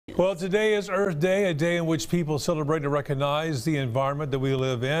Well, today is Earth Day, a day in which people celebrate and recognize the environment that we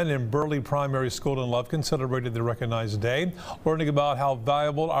live in. And Burley Primary School in Lufkin celebrated the recognized day, learning about how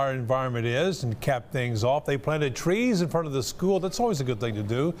valuable our environment is and capped things off. They planted trees in front of the school. That's always a good thing to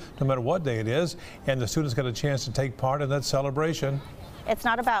do, no matter what day it is. And the students got a chance to take part in that celebration. It's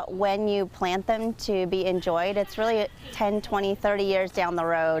not about when you plant them to be enjoyed. It's really 10, 20, 30 years down the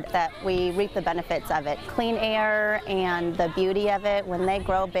road that we reap the benefits of it. Clean air and the beauty of it when they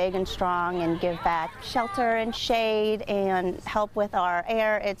grow big and strong and give back shelter and shade and help with our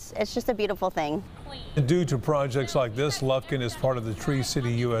air. It's just a beautiful thing. Due to projects like this, Lufkin is part of the Tree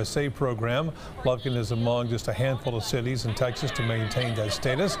City USA program. Lufkin is among just a handful of cities in Texas to maintain that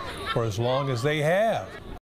status for as long as they have.